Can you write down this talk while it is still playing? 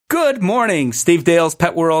Good morning, Steve Dale's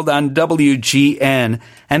Pet World on WGN.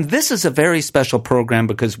 And this is a very special program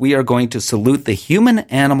because we are going to salute the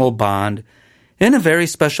human-animal bond in a very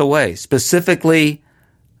special way, specifically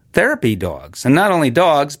therapy dogs. And not only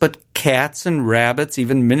dogs, but cats and rabbits,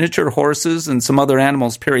 even miniature horses and some other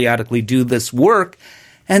animals periodically do this work.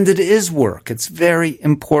 And it is work. It's very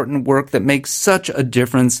important work that makes such a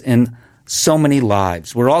difference in so many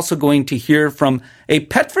lives. We're also going to hear from a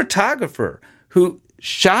pet photographer who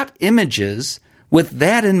shot images with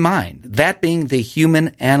that in mind, that being the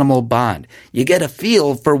human-animal bond. You get a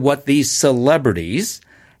feel for what these celebrities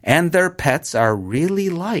and their pets are really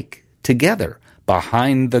like together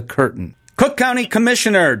behind the curtain. Cook County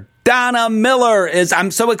Commissioner Donna Miller I'm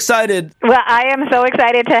so excited. Well, I am so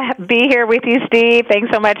excited to be here with you, Steve. Thanks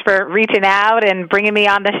so much for reaching out and bringing me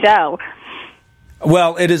on the show.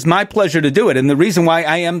 Well, it is my pleasure to do it. And the reason why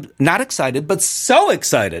I am not excited, but so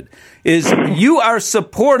excited, is you are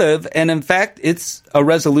supportive. And in fact, it's a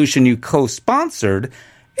resolution you co-sponsored.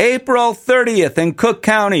 April 30th in Cook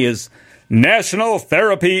County is National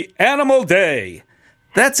Therapy Animal Day.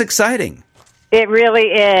 That's exciting. It really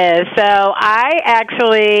is. So I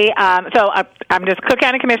actually, I'm just Cook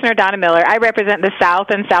County Commissioner Donna Miller. I represent the south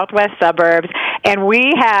and southwest suburbs, and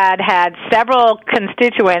we had several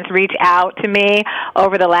constituents reach out to me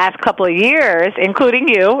over the last couple of years, including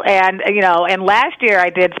you. And and last year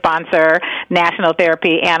I did sponsor National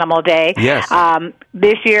Therapy Animal Day. Yes.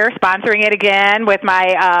 This year, sponsoring it again with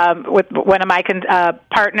my with one of my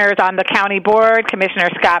partners on the county board, Commissioner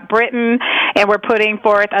Scott Britton, and we're putting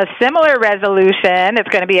forth a similar resolution. It's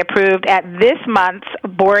going to be approved at this month's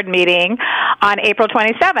board meeting on April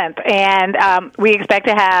 27th, and we expect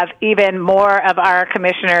to have even more of our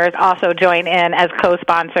commissioners also join in as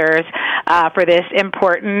co-sponsors for this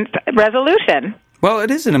important resolution. Well,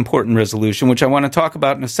 it is an important resolution, which I want to talk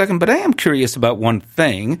about in a second, but I am curious about one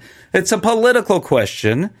thing. It's a political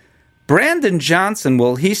question. Brandon Johnson,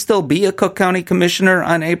 will he still be a Cook County Commissioner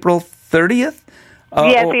on April 30th?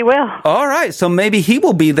 Yes, he will. All right, so maybe he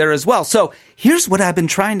will be there as well. So here's what I've been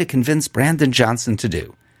trying to convince Brandon Johnson to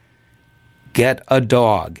do. Get a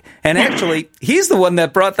dog. And actually, he's the one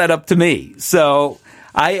that brought that up to me. So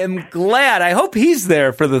I am glad. I hope he's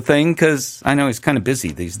there for the thing, because I know he's kind of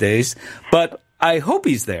busy these days. But I hope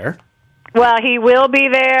he's there. Well, he will be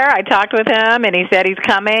there. I talked with him, and he said he's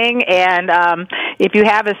coming. And if you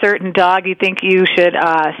have a certain dog you think you should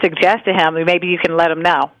suggest to him, maybe you can let him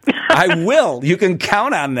know. I will. You can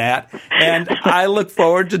count on that. And I look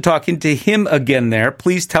forward to talking to him again there.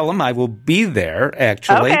 Please tell him I will be there,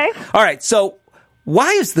 actually. Okay. All right. So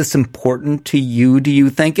why is this important to you, do you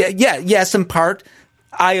think? Yes, in part.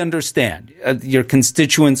 I understand. Your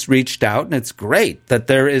constituents reached out, and it's great that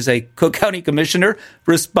there is a Cook County Commissioner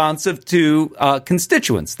responsive to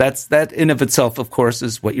constituents. That in of itself, of course,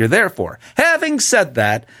 is what you're there for. Having said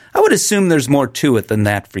that, I would assume there's more to it than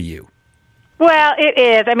that for you. Well, it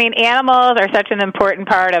is. I mean, animals are such an important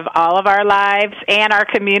part of all of our lives and our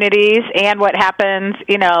communities and what happens,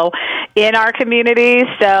 in our communities.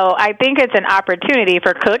 So I think it's an opportunity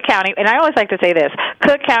for Cook County. And I always like to say this.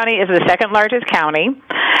 Cook County is the second largest county.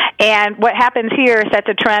 And what happens here sets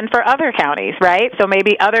a trend for other counties, right? So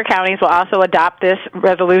maybe other counties will also adopt this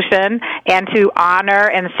resolution and to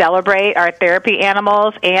honor and celebrate our therapy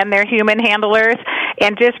animals and their human handlers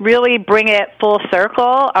and just really bring it full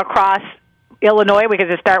circle across Illinois. We could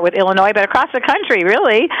just start with Illinois, but across the country,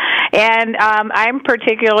 really. And I'm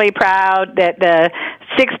particularly proud that the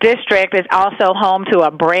 6th District is also home to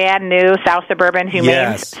a brand new South Suburban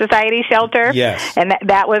Humane Society shelter. Yes. And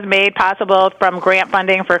that was made possible from grant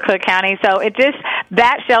funding for Cook County. So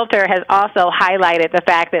that shelter has also highlighted the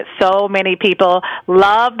fact that so many people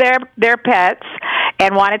love their pets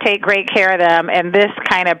and want to take great care of them, and this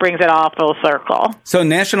kind of brings it all full circle. So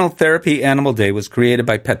National Therapy Animal Day was created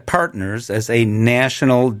by Pet Partners as a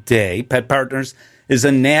national day. Pet Partners is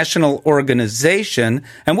a national organization,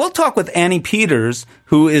 and we'll talk with Annie Peters,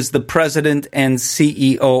 who is the president and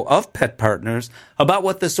CEO of Pet Partners, about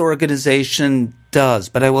what this organization does.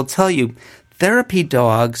 But I will tell you, therapy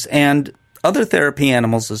dogs and other therapy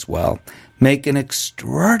animals as well make an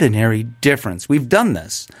extraordinary difference. We've done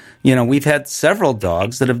this. We've had several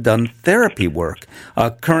dogs that have done therapy work.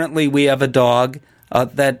 Currently, we have a dog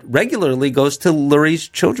that regularly goes to Lurie's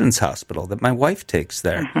Children's Hospital that my wife takes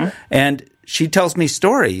there. Mm-hmm. And she tells me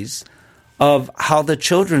stories of how the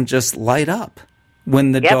children just light up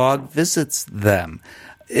when the dog visits them.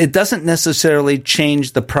 It doesn't necessarily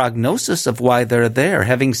change the prognosis of why they're there.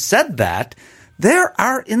 Having said that, there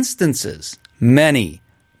are instances, many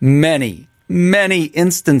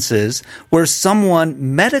instances where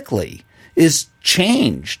someone medically is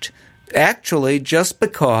changed actually just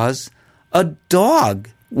because a dog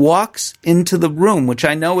walks into the room, which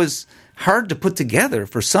I know is hard to put together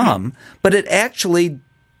for some, but it actually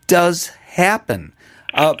does happen.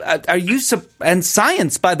 And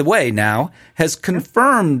science, by the way, now has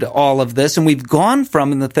confirmed all of this, and we've gone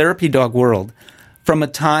from, in the therapy dog world, from a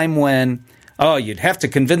time when, you'd have to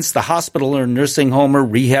convince the hospital or nursing home or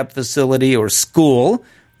rehab facility or school,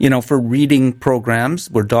 for reading programs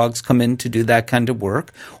where dogs come in to do that kind of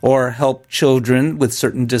work, or help children with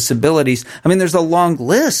certain disabilities. I mean, there's a long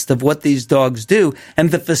list of what these dogs do. And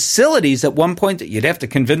the facilities, at one point, you'd have to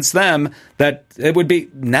convince them that it would be.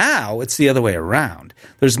 Now it's the other way around.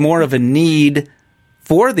 There's more of a need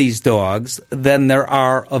for these dogs than there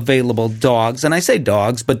are available dogs. And I say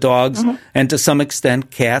dogs, but dogs, and to some extent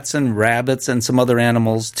cats and rabbits and some other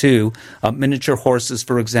animals too, miniature horses,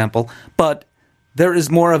 for example. But there is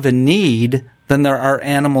more of a need than there are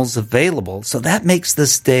animals available. So that makes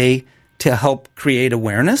this day to help create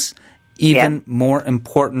awareness even more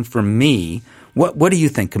important for me. What do you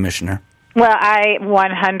think, Commissioner? Well, I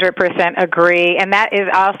 100% agree, and that is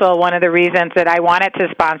also one of the reasons that I wanted to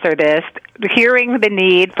sponsor this. Hearing the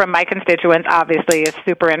need from my constituents obviously is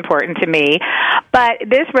super important to me, but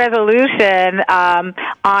this resolution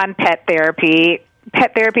on pet therapy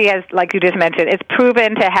has, like you just mentioned, it's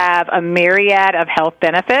proven to have a myriad of health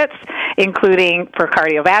benefits, including for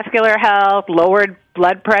cardiovascular health, lowered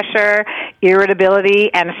blood pressure, irritability,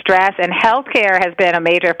 and stress. And healthcare has been a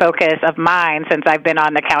major focus of mine since I've been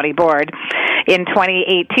on the county board. In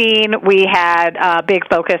 2018, we had a big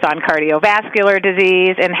focus on cardiovascular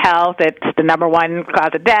disease and health. It's the number one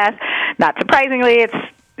cause of death. Not surprisingly, it's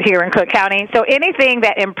here in Cook County. So anything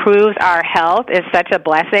that improves our health is such a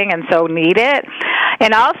blessing and so needed.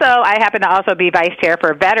 And also, I happen to also be vice chair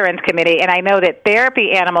for Veterans Committee, and I know that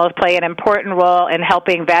therapy animals play an important role in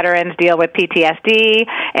helping veterans deal with PTSD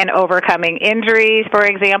and overcoming injuries, for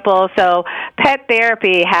example. So pet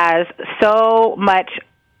therapy has so much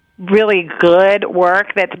really good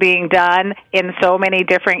work that's being done in so many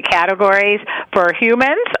different categories for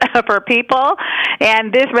humans, for people.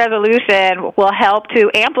 And this resolution will help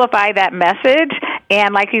to amplify that message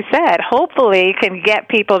and, like you said, hopefully can get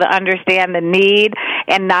people to understand the need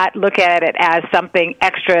and not look at it as something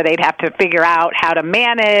extra they'd have to figure out how to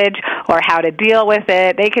manage or how to deal with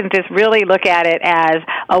it. They can just really look at it as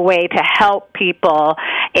a way to help people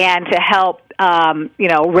and to help,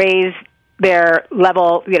 raise their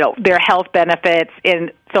level, their health benefits in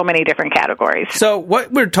so many different categories. So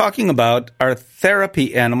what we're talking about are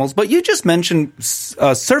therapy animals, but you just mentioned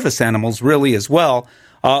service animals really as well,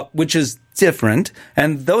 which is different.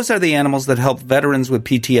 And those are the animals that help veterans with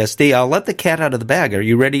PTSD. I'll let the cat out of the bag. Are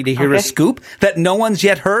you ready to hear a scoop that no one's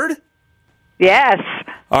yet heard? Yes.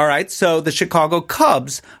 All right. So the Chicago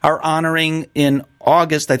Cubs are honoring in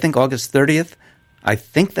August, I think August 30th, I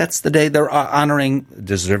think that's the day they're honoring,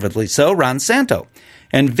 deservedly so, Ron Santo.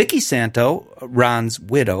 And Vicky Santo, Ron's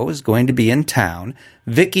widow, is going to be in town.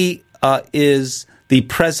 Vicky is the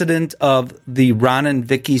president of the Ron and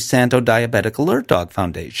Vicky Santo Diabetic Alert Dog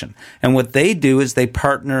Foundation. And what they do is they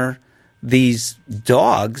partner these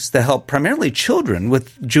dogs to help primarily children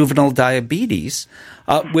with juvenile diabetes,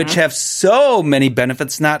 which have so many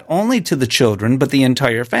benefits, not only to the children, but the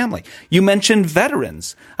entire family. You mentioned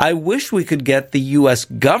veterans. I wish we could get the U.S.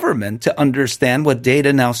 government to understand what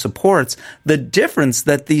data now supports, the difference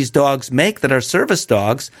that these dogs make that are service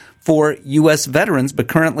dogs for U.S. veterans, but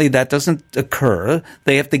currently that doesn't occur.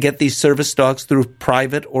 They have to get these service dogs through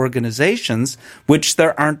private organizations, which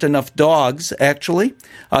there aren't enough dogs, actually,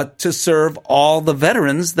 to serve all the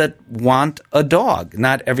veterans that want a dog.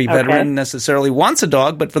 Not every veteran necessarily wants a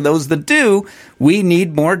dog, but for those that do, we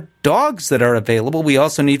need more dogs that are available. We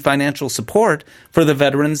also need financial support for the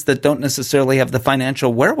veterans that don't necessarily have the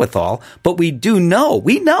financial wherewithal. But we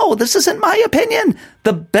know, this isn't my opinion,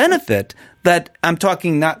 the benefit that I'm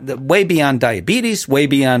talking not way beyond diabetes, way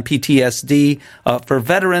beyond PTSD for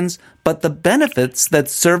veterans, but the benefits that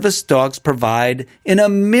service dogs provide in a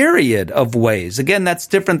myriad of ways. Again, that's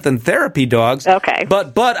different than therapy dogs. Okay.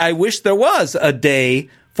 But I wish there was a day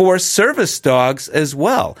for service dogs as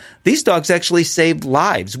well. These dogs actually save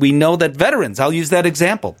lives. We know that veterans, I'll use that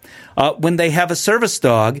example, when they have a service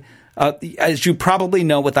dog, as you probably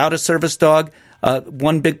know, without a service dog,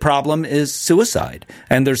 one big problem is suicide.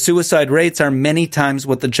 And their suicide rates are many times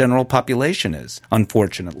what the general population is,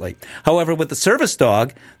 unfortunately. However, with the service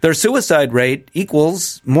dog, their suicide rate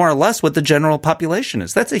equals more or less what the general population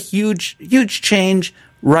is. That's a huge, huge change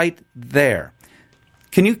right there.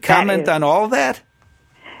 Can you comment on all of that?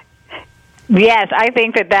 Yes, I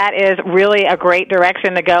think that is really a great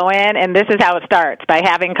direction to go in, and this is how it starts, by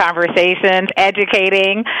having conversations,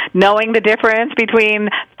 educating, knowing the difference between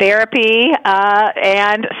therapy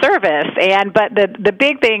and service. But the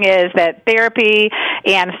big thing is that therapy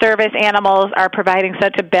and service animals are providing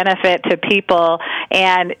such a benefit to people,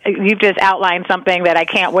 and you've just outlined something that I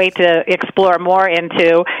can't wait to explore more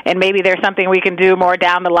into, and maybe there's something we can do more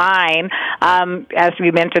down the line. As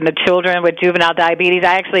we mentioned, the children with juvenile diabetes,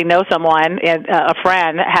 I actually know someone, a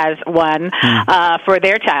friend has one for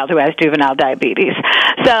their child who has juvenile diabetes.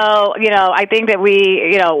 So, I think that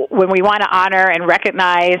when we want to honor and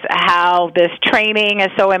recognize how this training is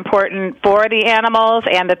so important for the animals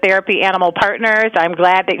and the therapy animal partners, I'm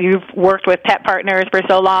glad that you've worked with Pet Partners for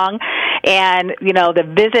so long. And, the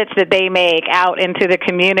visits that they make out into the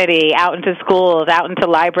community, out into schools, out into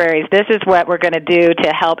libraries, this is what we're going to do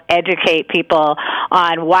to help educate people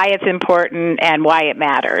on why it's important and why it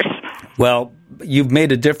matters. Well, you've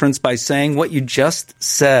made a difference by saying what you just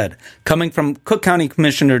said. Coming from Cook County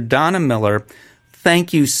Commissioner Donna Miller,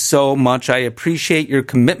 thank you so much. I appreciate your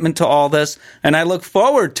commitment to all this, and I look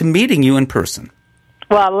forward to meeting you in person.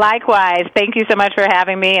 Well, likewise. Thank you so much for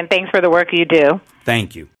having me, and thanks for the work you do.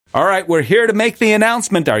 Thank you. All right, we're here to make the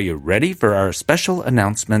announcement. Are you ready for our special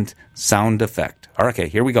announcement sound effect? Okay,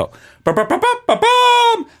 here we go.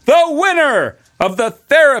 Ba-ba-ba-ba-ba-boom! The winner of the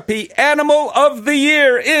Therapy Animal of the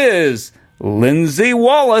Year is Lindsay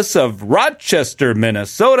Wallace of Rochester,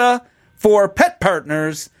 Minnesota, for Pet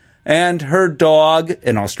Partners, and her dog,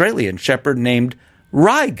 an Australian Shepherd named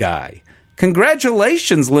Rye Guy.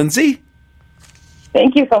 Congratulations, Lindsay.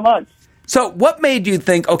 Thank you so much. So what made you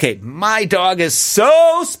think, okay, my dog is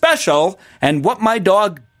so special, and what my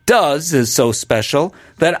dog does is so special,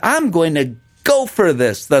 that I'm going to go for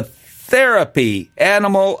this, the Therapy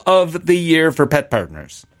Animal of the Year for Pet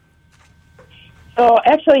Partners? So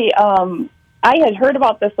actually, I had heard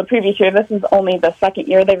about this the previous year. This is only the second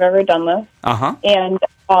year they've ever done this. Uh-huh. And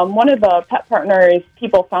one of the Pet Partners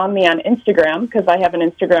people found me on Instagram, because I have an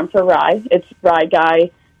Instagram for Rye. It's Rye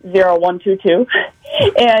Guy 0122.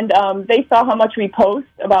 And they saw how much we post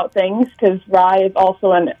about things, because Rye is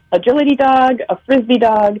also an agility dog, a frisbee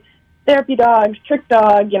dog, therapy dog, trick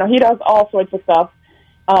dog. He does all sorts of stuff.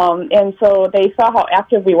 And so they saw how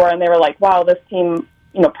active we were, and they were like, wow, this team,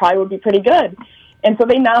 probably would be pretty good. And so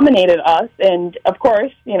they nominated us, and of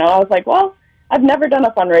course, I was like, well, I've never done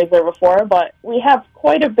a fundraiser before, but we have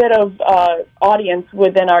quite a bit of audience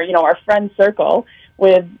within our, our friend circle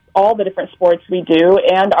with all the different sports we do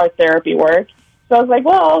and our therapy work. So I was like,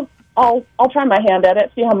 well, I'll try my hand at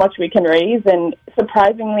it, see how much we can raise. And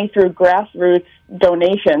surprisingly, through grassroots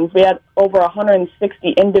donations, we had over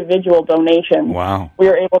 160 individual donations. Wow. We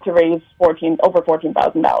were able to raise over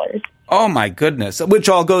 $14,000. Oh, my goodness, which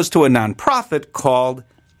all goes to a nonprofit called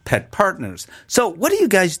Pet Partners. So what do you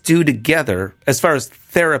guys do together as far as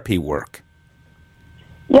therapy work?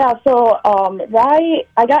 Yeah, so Rye,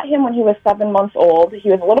 I got him when he was 7 months old. He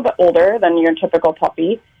was a little bit older than your typical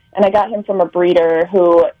puppy, and I got him from a breeder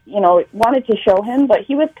who, wanted to show him, but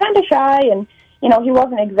he was kind of shy, and, he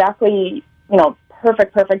wasn't exactly,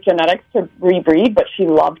 perfect genetics to rebreed, but she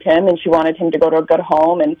loved him, and she wanted him to go to a good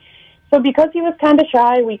home. And so because he was kind of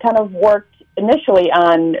shy, we kind of worked initially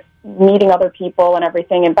on meeting other people and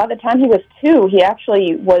everything, and by the time he was 2, he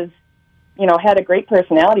actually was, had a great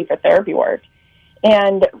personality for therapy work.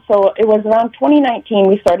 And so it was around 2019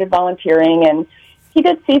 we started volunteering, and he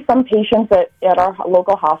did see some patients at our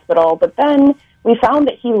local hospital, but then we found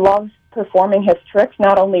that he loves performing his tricks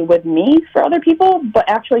not only with me for other people, but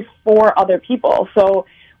actually for other people. So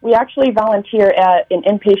we actually volunteer at an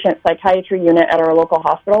inpatient psychiatry unit at our local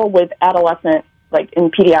hospital with adolescent,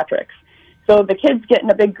 in pediatrics. So the kids get in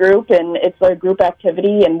a big group, and it's a group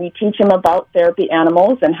activity, and we teach them about therapy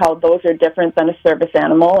animals and how those are different than a service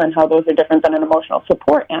animal and how those are different than an emotional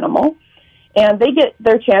support animal. And they get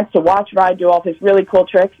their chance to watch Rye do all his really cool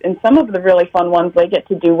tricks, and some of the really fun ones they get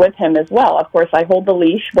to do with him as well. Of course, I hold the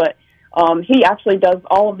leash, but he actually does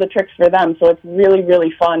all of the tricks for them, so it's really,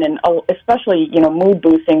 really fun, and especially, mood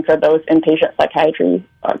boosting for those inpatient psychiatry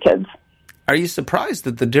kids. Are you surprised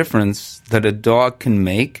at the difference that a dog can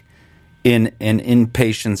make in an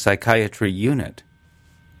inpatient psychiatry unit?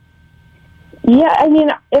 Yeah, I mean,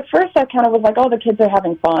 at first I kind of was like, oh, the kids are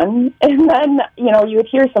having fun. And then, you would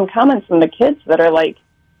hear some comments from the kids that are like,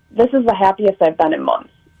 this is the happiest I've been in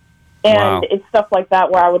months. And wow. It's stuff like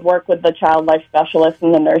that where I would work with the child life specialists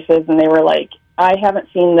and the nurses, and they were like, I haven't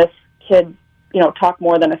seen this kid, talk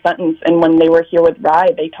more than a sentence. And when they were here with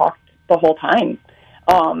Rye, they talked the whole time.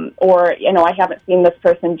 Or, I haven't seen this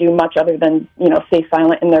person do much other than, stay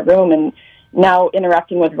silent in their room. And now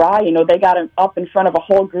interacting with Rye, they got him up in front of a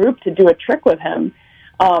whole group to do a trick with him.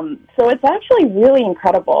 So it's actually really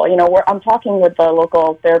incredible. I'm talking with the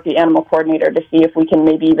local therapy animal coordinator to see if we can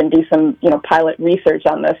maybe even do some, pilot research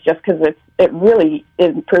on this, just because it really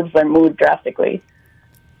improves their mood drastically.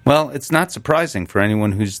 Well, it's not surprising for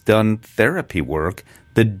anyone who's done therapy work,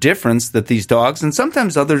 the difference that these dogs, and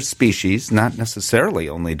sometimes other species, not necessarily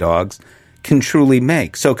only dogs, can truly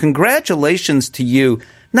make. So congratulations to you,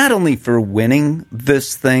 not only for winning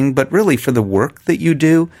this thing, but really for the work that you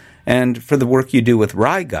do and for the work you do with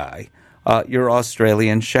Rye Guy, your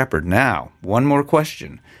Australian Shepherd. Now, one more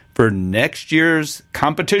question. For next year's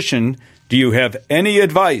competition, do you have any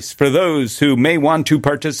advice for those who may want to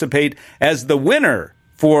participate as the winner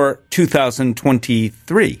for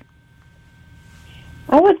 2023?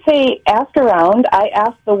 I would say ask around. I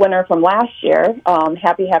asked the winner from last year,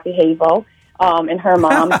 Happy Hazel, and her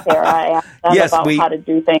mom, Sarah. I asked them about how to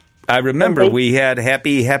do things. I remember we had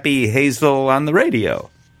Happy Hazel on the radio.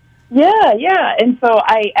 Yeah. And so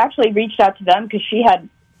I actually reached out to them because she had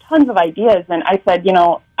tons of ideas. And I said,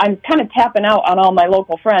 I'm kind of tapping out on all my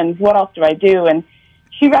local friends. What else do I do? And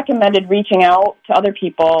she recommended reaching out to other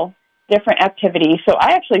people, different activities. So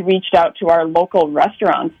I actually reached out to our local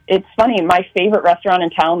restaurants. It's funny, my favorite restaurant in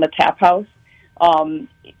town, the Tap House,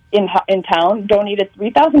 in town, donated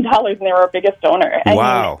 $3,000, and they were our biggest donor.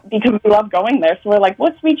 Wow. Because we love going there. So we're like,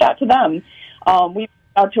 let's reach out to them. We reached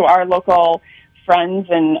out to our local friends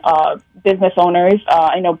and business owners.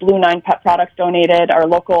 I know Blue Nine Pet Products donated. Our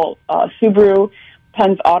local Subaru,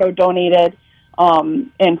 Penn's Auto donated.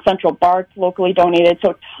 And Central Bark locally donated.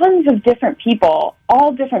 So tons of different people,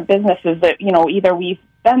 all different businesses that, either we've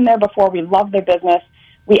been there before, we love their business.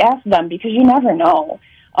 We ask them because you never know.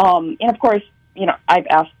 And of course, I've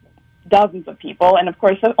asked dozens of people, and of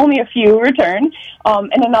course, only a few return.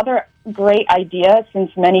 And another great idea, since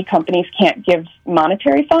many companies can't give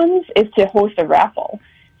monetary funds, is to host a raffle.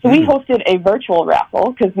 So we hosted a virtual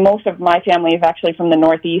raffle because most of my family is actually from the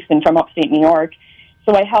Northeast and from upstate New York.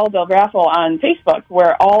 So I held a raffle on Facebook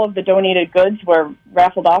where all of the donated goods were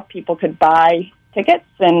raffled off. People could buy tickets,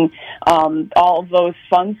 and all of those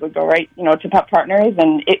funds would go right, to Pet Partners.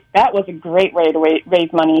 And that was a great way to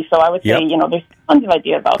raise money. So I would say, there's tons of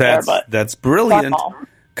ideas out there. But that's brilliant.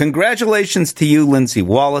 Congratulations to you, Lindsay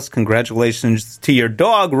Wallace. Congratulations to your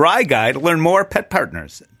dog, Rye Guy. To learn more,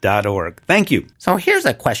 petpartners.org. Thank you. So here's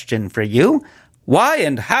a question for you. Why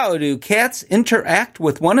and how do cats interact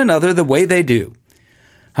with one another the way they do?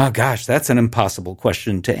 Oh, gosh, that's an impossible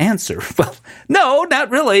question to answer. Well, no,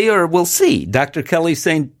 not really, or we'll see. Dr. Kelly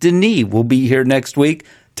St. Denis will be here next week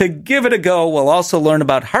to give it a go. We'll also learn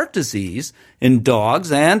about heart disease in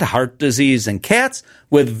dogs and heart disease in cats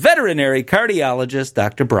with veterinary cardiologist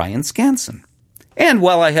Dr. Brian Scanson. And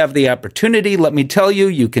while I have the opportunity, let me tell you,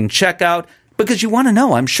 you can check out, because you want to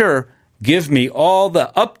know, I'm sure, Give me all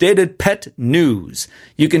the updated pet news.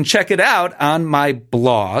 You can check it out on my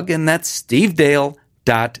blog, and that's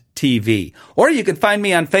stevedale.tv. Or you can find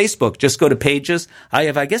me on Facebook. Just go to Pages.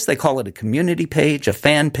 I guess they call it a community page, a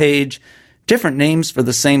fan page, different names for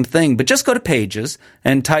the same thing. But just go to Pages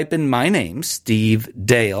and type in my name, Steve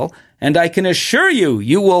Dale, and I can assure you,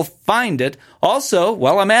 you will find it. Also,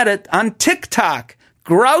 while I'm at it, on TikTok,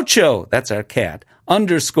 Groucho, that's our cat,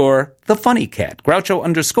 _ the funny cat. Groucho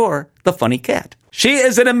 _ the funny cat. She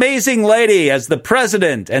is an amazing lady as the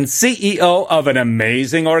president and CEO of an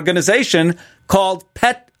amazing organization called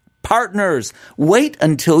Pet Partners. Wait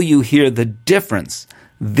until you hear the difference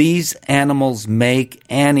these animals make.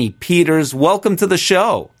 Annie Peters, welcome to the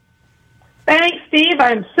show. Thanks, Steve.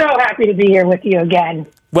 I'm so happy to be here with you again.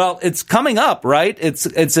 Well, it's coming up, right? It's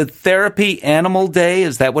a Therapy Animal Day.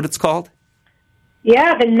 Is that what it's called?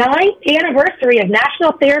 Yeah, the 9th anniversary of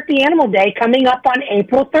National Therapy Animal Day coming up on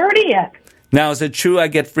April 30th. Now, is it true I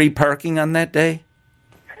get free parking on that day?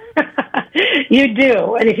 You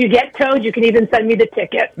do. And if you get towed, you can even send me the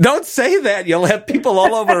ticket. Don't say that. You'll have people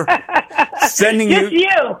all over sending just you.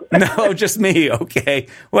 Just you. No, just me. Okay.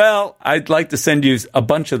 Well, I'd like to send you a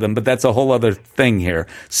bunch of them, but that's a whole other thing here.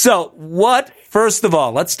 So first of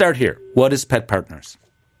all, let's start here. What is Pet Partners?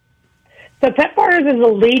 So Pet Partners is a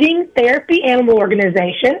leading therapy animal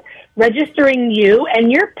organization registering you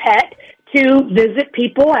and your pet to visit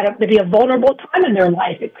people at maybe a vulnerable time in their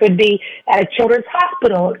life. It could be at a children's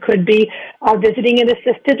hospital. It could be visiting an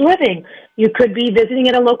assisted living. You could be visiting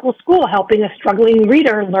at a local school, helping a struggling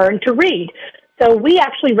reader learn to read. So we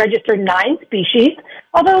actually registered 9 species,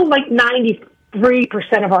 although like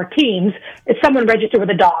 93% of our teams is someone registered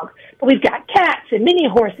with a dog. But we've got cats and mini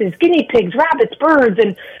horses, guinea pigs, rabbits, birds,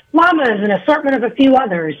 and llamas, and an assortment of a few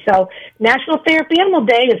others. So National Therapy Animal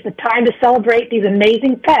Day is the time to celebrate these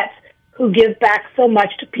amazing pets who give back so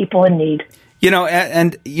much to people in need.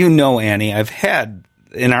 And Annie, I've had,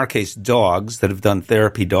 in our case, dogs that have done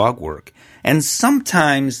therapy dog work, and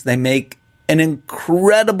sometimes they make an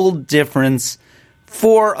incredible difference.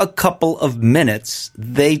 For a couple of minutes,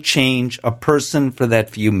 they change a person for that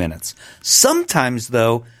few minutes. Sometimes,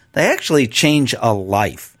 though, they actually change a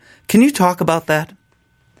life. Can you talk about that?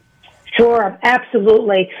 Sure,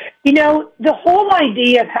 absolutely. The whole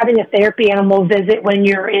idea of having a therapy animal visit when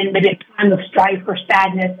you're in maybe a time of strife or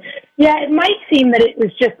sadness, it might seem that it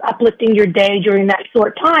was just uplifting your day during that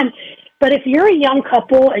short time. But if you're a young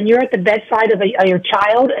couple and you're at the bedside of your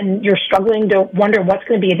child and you're struggling to wonder what's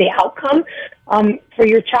going to be the outcome for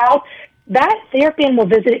your child, that therapy animal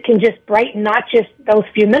visit can just brighten not just those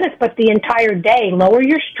few minutes, but the entire day, lower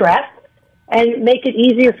your stress, and make it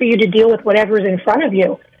easier for you to deal with whatever's in front of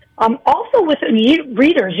you. Also with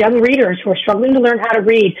readers, young readers who are struggling to learn how to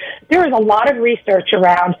read, there is a lot of research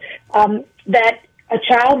around that a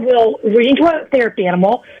child will, reading to a therapy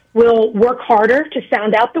animal, will work harder to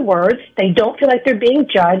sound out the words. They don't feel like they're being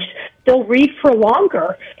judged. They'll read for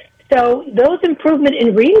longer. So those improvement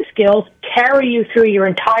in reading skills carry you through your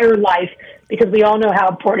entire life because we all know how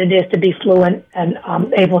important it is to be fluent and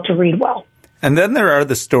able to read well. And then there are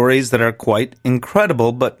the stories that are quite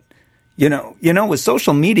incredible, but with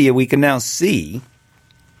social media, we can now see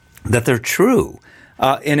that they're true.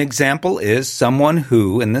 An example is someone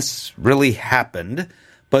who, and this really happened,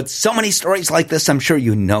 but so many stories like this, I'm sure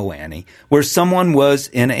you know, Annie, where someone was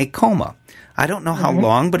in a coma. I don't know how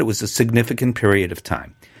long, but it was a significant period of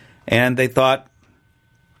time. And they thought,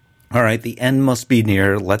 all right, the end must be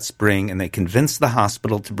near. And they convinced the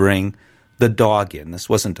hospital to bring the dog in. This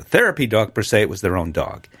wasn't a therapy dog per se, it was their own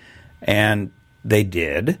dog. And they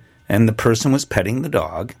did, and the person was petting the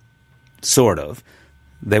dog, sort of.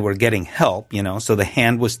 They were getting help, so the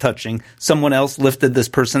hand was touching. Someone else lifted this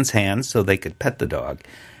person's hand so they could pet the dog.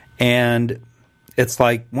 And it's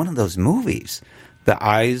like one of those movies. The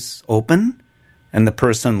eyes open, and the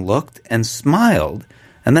person looked and smiled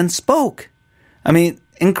and then spoke. I mean,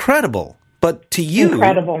 incredible. But to you...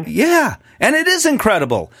 Incredible. Yeah, and it is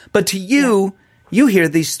incredible. But to you, you hear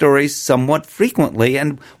these stories somewhat frequently.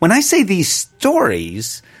 And when I say these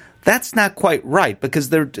stories... That's not quite right because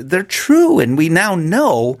they're true and we now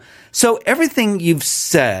know. So everything you've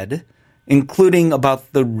said, including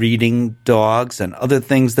about the reading dogs and other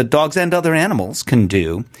things that dogs and other animals can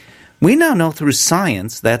do, we now know through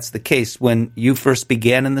science that's the case. When you first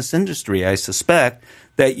began in this industry, I suspect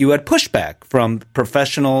that you had pushback from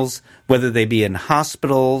professionals, whether they be in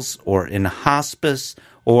hospitals or in hospice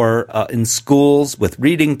or in schools with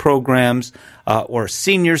reading programs, or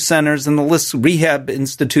senior centers, and the list, rehab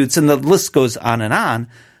institutes, and the list goes on and on.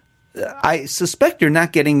 I suspect you're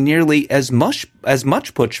not getting nearly as much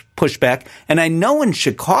pushback. And I know in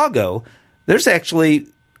Chicago, there's actually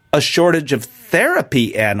a shortage of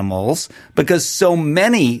therapy animals because so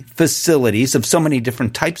many facilities of so many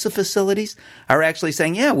different types of facilities are actually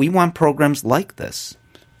saying, yeah, we want programs like this.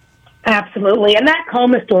 Absolutely. And that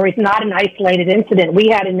coma story is not an isolated incident. We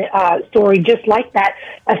had a story just like that,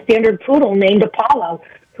 a standard poodle named Apollo,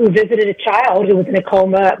 who visited a child who was in a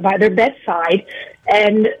coma by their bedside,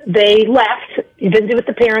 and they left. He visited with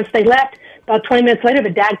the parents. They left. About 20 minutes later, the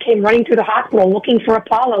dad came running through the hospital looking for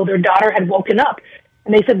Apollo. Their daughter had woken up.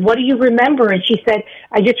 And they said, "What do you remember?" And she said,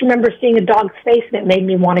 "I just remember seeing a dog's face, and it made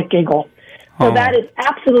me want to giggle." So that is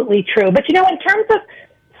absolutely true. But, in terms of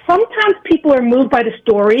sometimes people are moved by the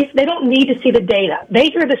stories. They don't need to see the data. They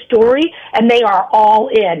hear the story, and they are all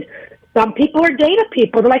in. Some people are data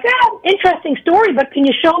people. They're like, interesting story, but can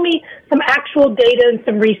you show me some actual data and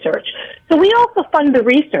some research? So we also fund the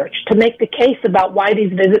research to make the case about why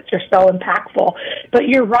these visits are so impactful. But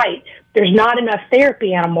you're right. There's not enough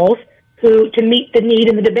therapy animals to meet the need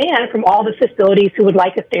and the demand from all the facilities who would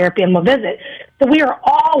like a therapy animal visit. So we are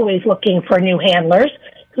always looking for new handlers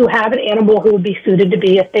who have an animal who would be suited to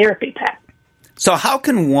be a therapy pet. So how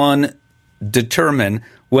can one determine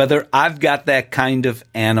whether I've got that kind of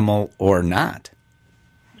animal or not?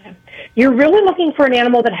 You're really looking for an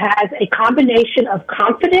animal that has a combination of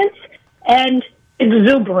confidence and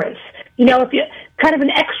exuberance. If you kind of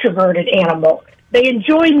an extroverted animal, they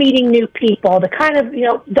enjoy meeting new people. The kind of,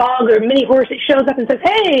 dog or mini horse that shows up and says,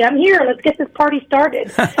 "Hey, I'm here. Let's get this party started."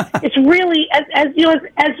 It's really as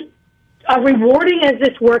rewarding as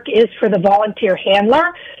this work is for the volunteer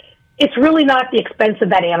handler, it's really not at the expense of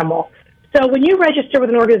that animal. So when you register with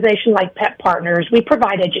an organization like Pet Partners, we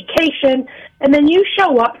provide education, and then you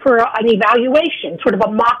show up for an evaluation, sort of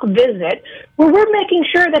a mock visit, where we're making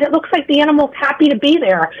sure that it looks like the animal's happy to be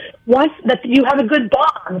there. Once that you have a good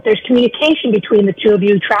bond, that there's communication between the two of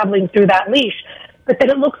you traveling through that leash. but that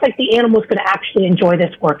it looks like the animal is going to actually enjoy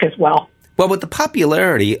this work as well. Well, with the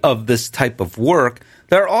popularity of this type of work,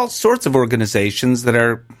 there are all sorts of organizations that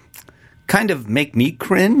are kind of make me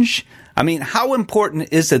cringe. I mean, how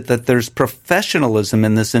important is it that there's professionalism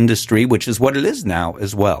in this industry, which is what it is now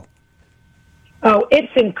as well? Oh,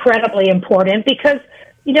 it's incredibly important because,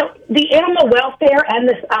 you know, the animal welfare and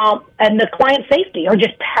the client safety are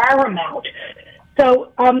just paramount.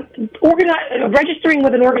 So registering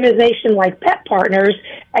with an organization like Pet Partners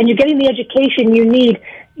and you're getting the education you need,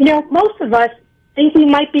 you know, most of us think we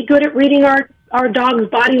might be good at reading our dog's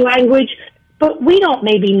body language, but we don't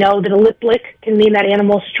maybe know that a lip lick can mean that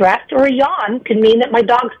animal's stressed, or a yawn can mean that my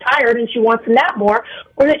dog's tired and she wants to nap more,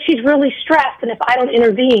 or that she's really stressed, and if I don't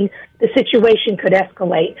intervene, the situation could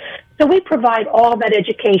escalate. So we provide all that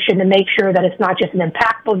education to make sure that it's not just an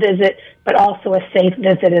impactful visit, but also a safe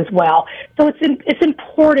visit as well. So it's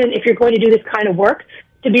important, if you're going to do this kind of work,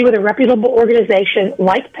 to be with a reputable organization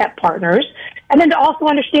like Pet Partners, and then to also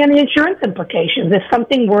understand the insurance implications. If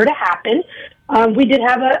something were to happen, we did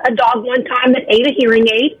have a dog one time that ate a hearing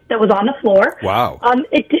aid that was on the floor. Wow.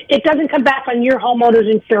 It doesn't come back on your homeowner's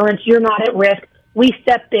insurance. You're not at risk. We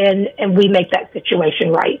step in and we make that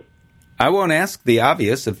situation right. I won't ask the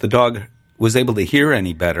obvious if the dog was able to hear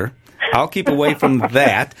any better. I'll keep away from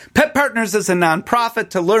that. Pet Partners is a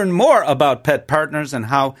nonprofit. To learn more about Pet Partners and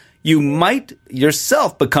how you might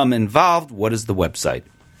yourself become involved, what is the website?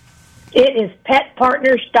 It is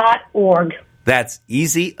petpartners.org. That's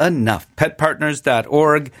easy enough.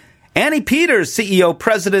 Petpartners.org. Annie Peters, CEO,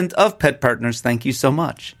 President of Pet Partners, thank you so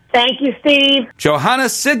much. Thank you, Steve. Johanna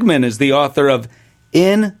Sigmund is the author of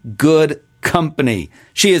In Good Company.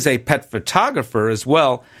 She is a pet photographer as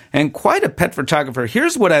well, and quite a pet photographer.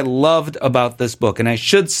 Here's what I loved about this book, and I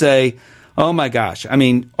should say, oh my gosh, I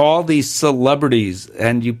mean, all these celebrities,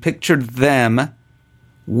 and you pictured them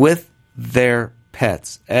with their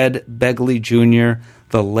pets. Ed Begley Jr.,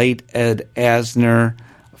 the late Ed Asner,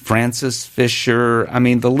 Francis Fisher. I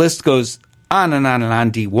mean, the list goes on and on and on.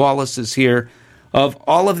 Dee Wallace is here. Of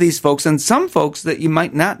all of these folks, and some folks that you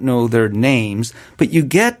might not know their names, but you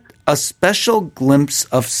get a special glimpse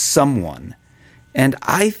of someone. And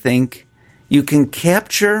I think you can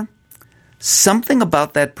capture something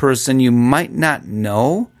about that person you might not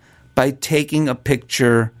know by taking a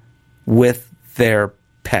picture with their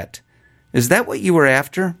pet. Is that what you were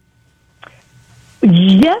after?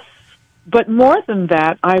 Yes, but more than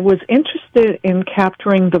that, I was interested in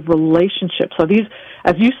capturing the relationship. So these,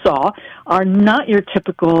 as you saw, are not your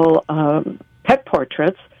typical pet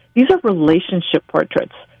portraits. These are relationship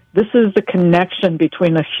portraits. This is the connection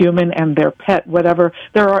between a human and their pet, whatever.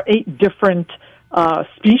 There are 8 different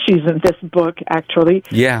species in this book, actually.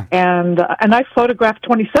 Yeah. And I photographed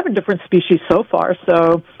 27 different species so far.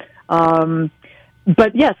 So,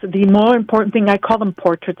 but yes, the more important thing, I call them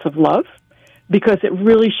portraits of love, because it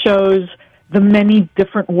really shows the many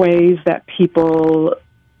different ways that people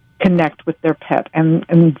connect with their pet.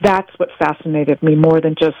 And that's what fascinated me more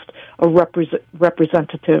than just a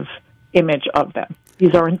representative image of them.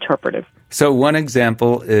 These are interpretive. So one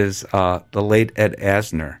example is the late Ed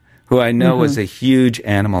Asner, who I know was a huge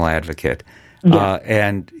animal advocate. Yeah.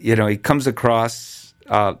 And, you know, he comes across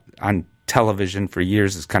on television for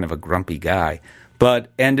years as kind of a grumpy guy.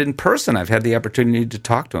 And in person, I've had the opportunity to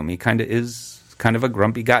talk to him. He kind of is kind of a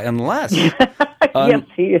grumpy guy, unless... yes,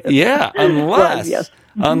 he is. Yeah,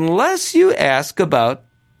 unless you ask about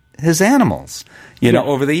his animals, you know,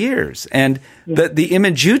 over the years. And the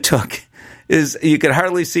image you took is, you could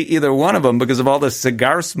hardly see either one of them because of all the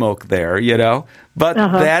cigar smoke there, you know.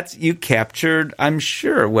 But you captured, I'm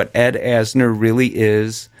sure, what Ed Asner really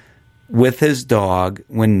is with his dog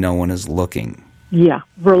when no one is looking. Yeah,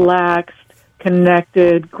 relaxed,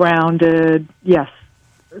 connected, grounded. Yes,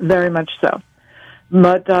 very much so.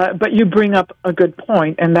 But you bring up a good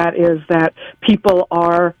point, and that is that people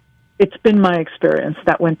are, it's been my experience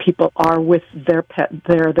that when people are with their pet,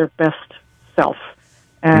 they're their best self,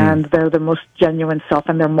 and they're the most genuine self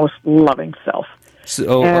and their most loving self.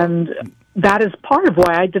 So, and that is part of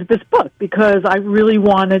why I did this book, because I really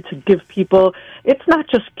wanted to give people, it's not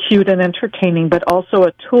just cute and entertaining, but also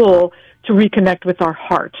a tool to reconnect with our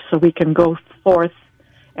heart so we can go forth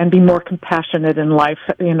and be more compassionate in life,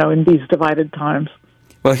 you know, in these divided times.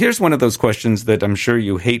 Well, here's one of those questions that I'm sure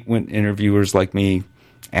you hate when interviewers like me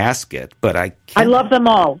ask it, but I love them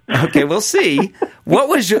all. Okay, we'll see. What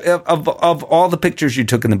was of all the pictures you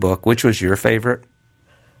took in the book, which was your favorite?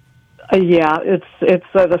 Yeah, it's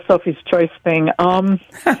the Sophie's Choice thing.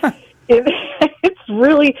 It's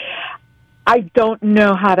really, I don't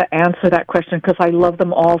know how to answer that question because I love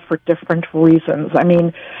them all for different reasons. I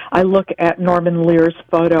mean, I look at Norman Lear's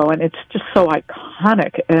photo, and it's just so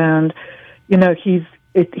iconic. And, you know, he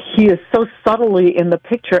is so subtly in the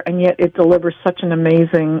picture, and yet it delivers such an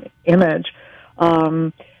amazing image.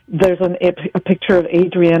 There's a picture of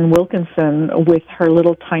Adrienne Wilkinson with her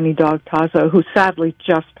little tiny dog, Tazo, who sadly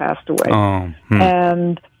just passed away. Oh,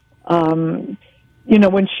 And, you know,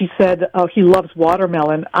 when she said, "Oh, he loves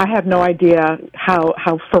watermelon," I had no idea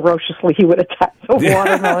how ferociously he would attack the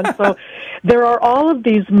watermelon. So there are all of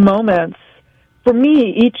these moments. For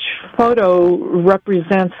me, each photo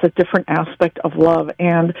represents a different aspect of love,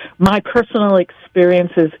 and my personal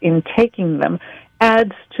experiences in taking them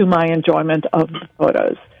adds to my enjoyment of the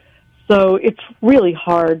photos. So it's really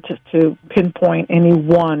hard to pinpoint any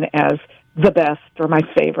one as the best or my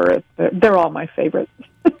favorite. They're all my favorites.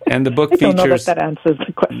 And the book I don't features... know that answers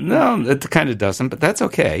the question. No, it kind of doesn't, but that's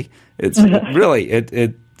okay. It's really,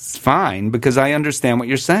 it's fine because I understand what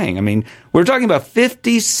you're saying. I mean, we're talking about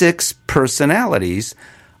 56 personalities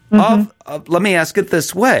of, let me ask it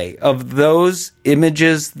this way, of those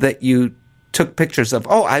images that you took pictures of.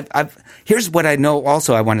 Oh, here's what I know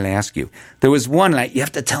also I wanted to ask you. There was one, you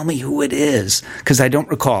have to tell me who it is because I don't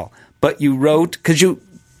recall. But you wrote,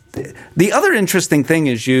 the other interesting thing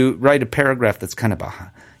is you write a paragraph that's kind of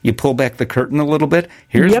you pull back the curtain a little bit.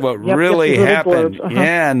 Here's what really happened.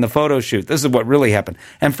 Yeah, in the photo shoot. This is what really happened.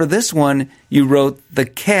 And for this one, you wrote the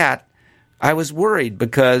cat. I was worried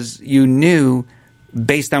because you knew,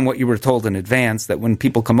 based on what you were told in advance, that when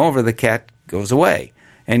people come over, the cat goes away.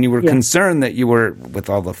 And you were concerned that you were, with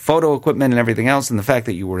all the photo equipment and everything else, and the fact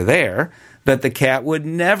that you were there, that the cat would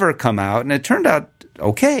never come out. And it turned out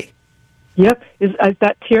okay. Yep. Is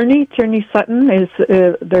that Tierney Sutton?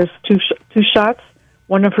 There's two shots,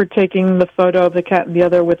 one of her taking the photo of the cat and the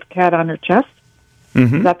other with the cat on her chest?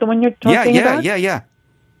 Mm-hmm. Is that the one you're talking about? Yeah.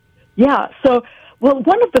 Yeah. So, well,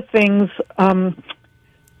 one of the things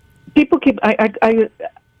people keep...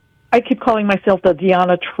 I keep calling myself the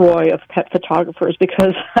Deanna Troy of pet photographers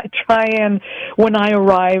because I try and, when I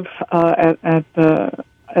arrive at the...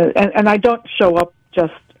 and I don't show up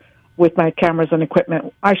just with my cameras and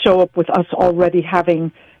equipment. I show up with us already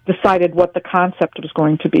having decided what the concept was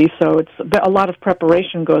going to be. So it's a lot of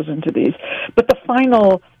preparation goes into these. But the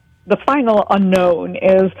final unknown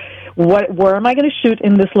is where am I going to shoot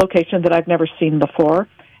in this location that I've never seen before?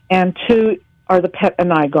 And two, are the pet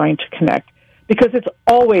and I going to connect? Because it's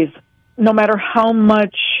always, no matter how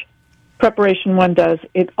much preparation one does,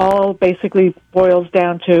 it all basically boils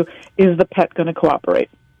down to, is the pet going to cooperate?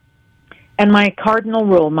 And my cardinal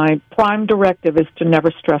rule, my prime directive is to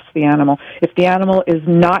never stress the animal. If the animal is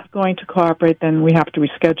not going to cooperate, then we have to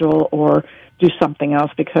reschedule or do something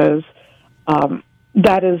else because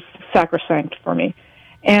that is sacrosanct for me.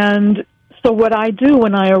 And so what I do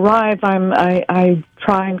when I arrive, I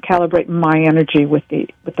try and calibrate my energy with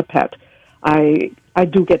the pet. I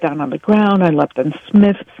do get down on the ground. I let them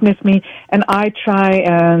sniff me, and I try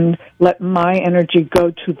and let my energy go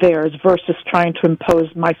to theirs versus trying to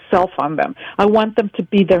impose myself on them. I want them to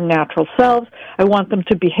be their natural selves. I want them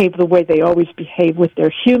to behave the way they always behave with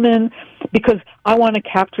their human, because I want to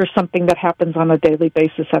capture something that happens on a daily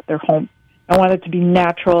basis at their home. I want it to be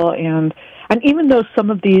natural, and even though some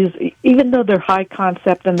of these, even though they're high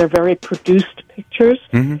concept and they're very produced pictures,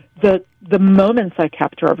 the moments I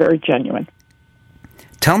capture are very genuine.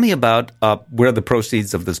 Tell me about where the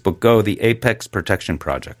proceeds of this book go, the Apex Protection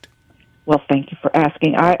Project. Well, thank you for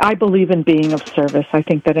asking. I believe in being of service. I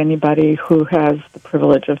think that anybody who has the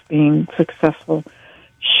privilege of being successful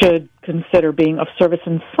should consider being of service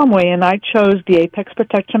in some way, and I chose the Apex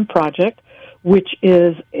Protection Project, which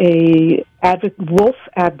is a wolf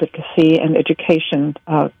advocacy and education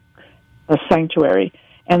a sanctuary.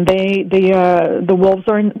 And the wolves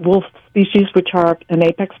are wolf species, which are an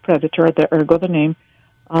apex predator, ergo the name,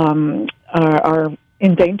 are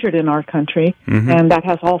endangered in our country, and that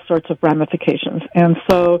has all sorts of ramifications. And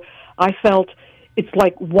so I felt it's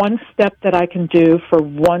like one step that I can do for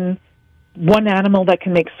one animal that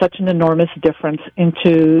can make such an enormous difference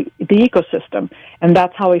into the ecosystem. And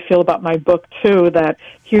that's how I feel about my book, too, that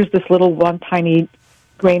here's this little one tiny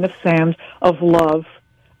grain of sand of love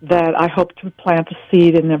that I hope to plant a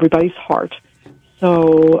seed in everybody's heart.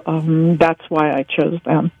 So that's why I chose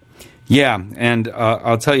them. Yeah, and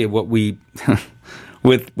I'll tell you what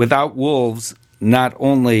without wolves, not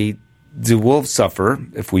only do wolves suffer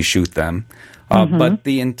if we shoot them, but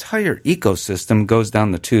the entire ecosystem goes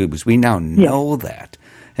down the tubes. We now know that.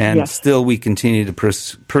 And still we continue to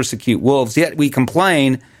persecute wolves. Yet we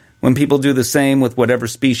complain when people do the same with whatever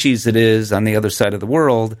species it is on the other side of the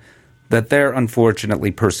world. that they're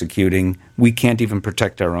unfortunately persecuting. We can't even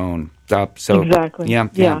protect our own. Exactly.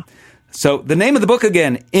 Yeah. So the name of the book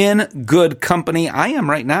again, In Good Company. I am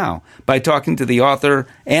right now by talking to the author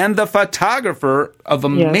and the photographer of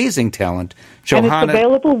amazing talent, Johanna. And it's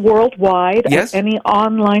available worldwide Yes. at any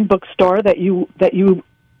online bookstore that you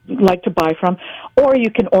like to buy from, or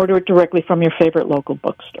you can order it directly from your favorite local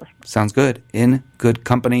bookstore. Sounds good. In Good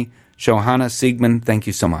Company. Johanna Siegmann, thank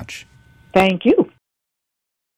you so much. Thank you.